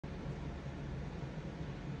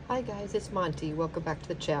Hi guys, it's Monty. Welcome back to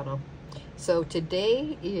the channel. So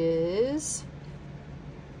today is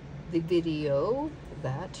the video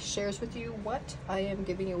that shares with you what I am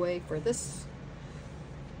giving away for this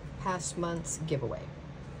past month's giveaway.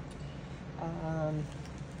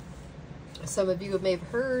 Some of you may have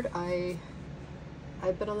heard I've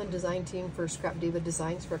been on the design team for Scrap Diva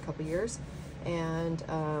Designs for a couple years, and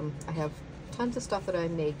I have tons of stuff that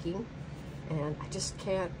I'm making, and I just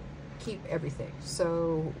can't keep everything.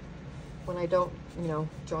 So when I don't,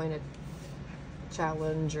 join a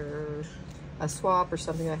challenge or a swap or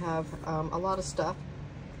something, I have a lot of stuff,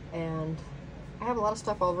 and I have a lot of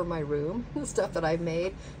stuff all over my room, stuff that I've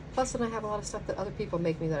made. Plus, then I have a lot of stuff that other people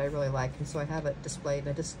make me that I really like, and so I have it displayed, and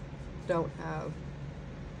I just don't have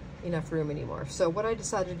enough room anymore. So what I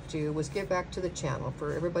decided to do was give back to the channel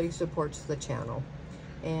for everybody who supports the channel,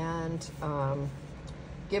 and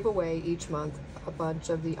give away each month a bunch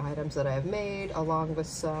of the items that I've made, along with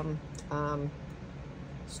some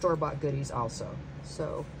store-bought goodies also.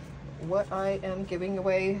 So what I am giving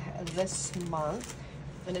away this month,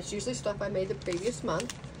 and it's usually stuff I made the previous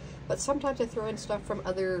month, but sometimes I throw in stuff from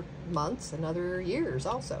other months and other years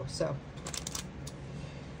also. So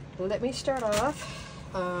let me start off.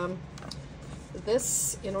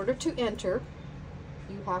 This, in order to enter,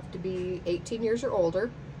 you have to be 18 years or older,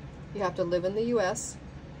 you have to live in the US,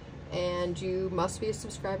 and you must be a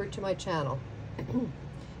subscriber to my channel.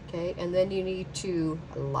 Okay, and then you need to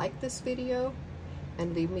like this video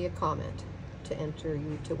and leave me a comment to enter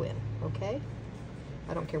you to win. Okay,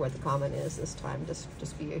 I don't care what the comment is this time,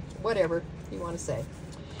 just be whatever you want to say.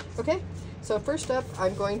 Okay, so first up,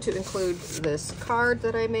 I'm going to include this card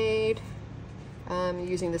that I made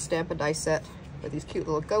using the Stamp and Die set with these cute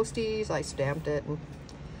little ghosties. I stamped it and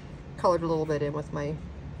colored a little bit in with my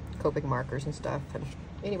Copic markers and stuff. And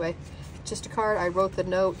anyway, just a card. I wrote the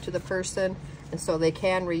note to the person, and so they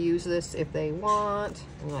can reuse this if they want.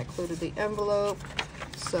 And I included the envelope.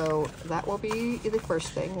 So that will be the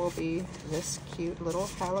first thing, will be this cute little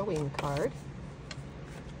Halloween card.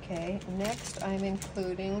 Okay, next I'm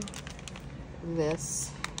including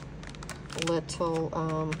this little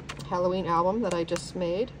Halloween album that I just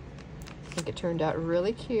made. I think it turned out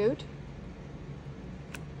really cute.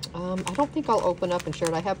 I don't think I'll open up and share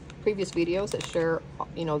it. I have previous videos that share,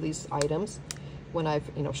 these items when I've,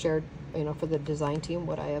 shared, for the design team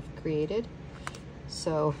what I have created.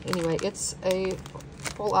 So anyway, it's a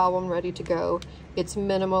full album ready to go. It's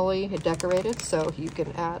minimally decorated, so you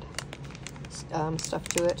can add stuff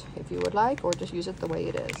to it if you would like, or just use it the way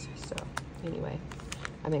it is. So anyway,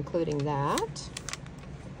 I'm including that.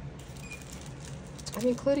 I'm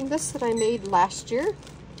including this that I made last year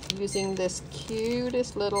using this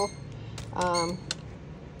cutest little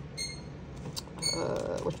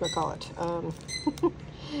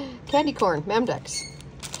candy corn Memdex,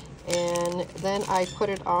 and then I put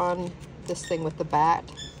it on this thing with the bat.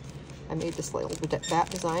 I made this little bat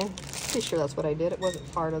design. Pretty sure that's what I did. It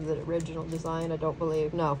wasn't part of the original design, I don't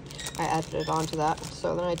believe. No, I added it onto that.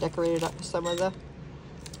 So then I decorated up with some of the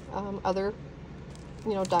other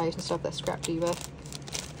dies and stuff that Scrap Diva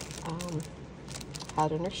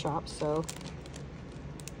had in her shop. So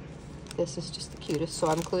this is just the cutest. So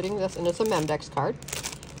I'm including this, and it's a Memdex card.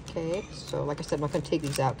 Okay, so like I said, I'm not going to take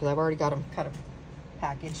these out because I've already got them kind of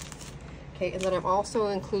packaged. Okay, and then I'm also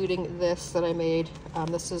including this that I made.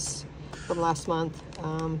 This is from last month,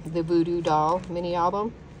 the Voodoo Doll mini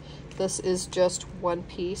album. This is just one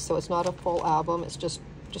piece, so it's not a full album. It's just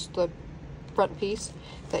the front piece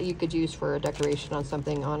that you could use for a decoration on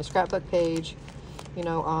something, on a scrapbook page,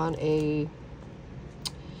 on a,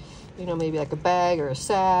 maybe like a bag or a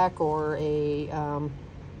sack, or a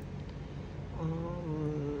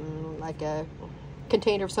like a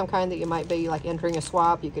container of some kind that you might be like entering a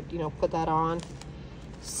swap. You could put that on.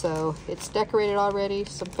 So it's decorated already.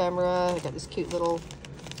 Some ephemera. I got this cute little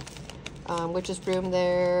witch's broom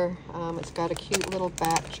there. It's got a cute little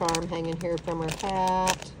bat charm hanging here from her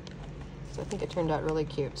hat. So I think it turned out really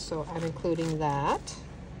cute. So I'm including that.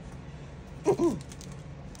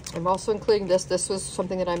 I'm also including this. This was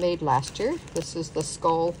something that I made last year. This is the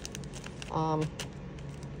skull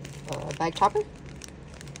bag topper.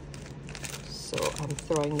 So I'm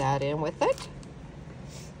throwing that in with it.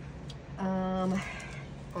 I'm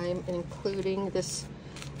including this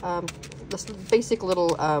this basic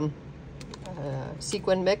little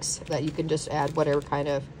sequin mix that you can just add whatever kind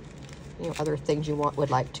of other things you would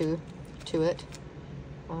like to it.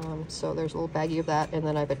 So there's a little baggie of that, and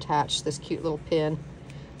then I've attached this cute little pin.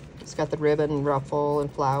 It's got the ribbon, ruffle, and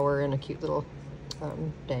flower, and a cute little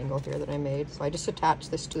dangle here that I made. So I just attached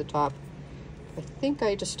this to the top I think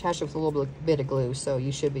I just attached it with a little bit of glue, so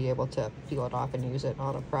you should be able to peel it off and use it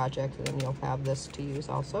on a project, and then you'll have this to use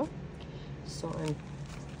also. So I'm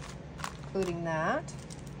including that.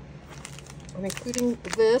 I'm including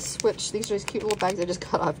this, which these are these cute little bags I just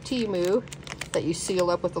got off Temu that you seal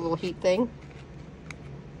up with a little heat thing.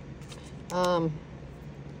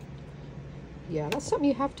 Yeah, that's something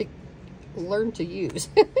you have to learn to use.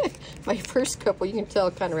 My first couple, you can tell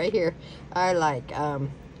kind of right here, I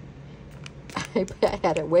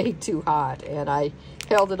had it way too hot and I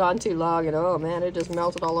held it on too long, and oh man, it just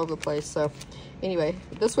melted all over the place. So anyway,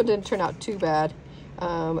 this one didn't turn out too bad.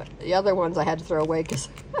 The other ones I had to throw away because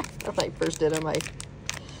when I first did them,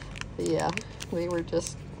 yeah, they were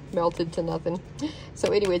just melted to nothing.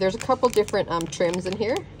 So anyway, there's a couple different trims in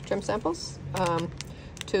here, trim samples,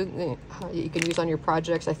 you can use on your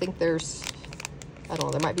projects. I think there's, I don't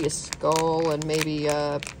know, there might be a skull and maybe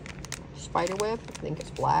a spider web. I think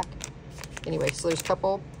it's black. Anyway, so there's a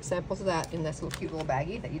couple samples of that in this little cute little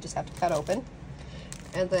baggie that you just have to cut open.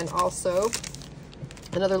 And then also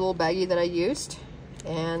another little baggie that I used.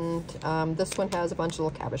 And this one has a bunch of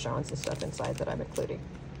little cabochons and stuff inside that I'm including.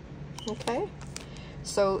 Okay,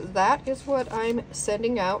 so that is what I'm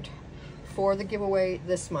sending out for the giveaway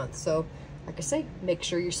this month. So like I say, make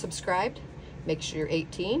sure you're subscribed, make sure you're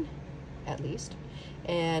 18 at least,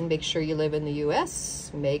 and make sure you live in the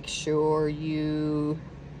US, make sure you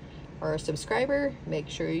are a subscriber, make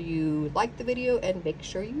sure you like the video, and make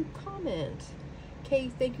sure you comment. Okay,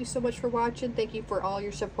 thank you so much for watching. Thank you for all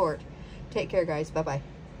your support. Take care, guys. Bye-bye.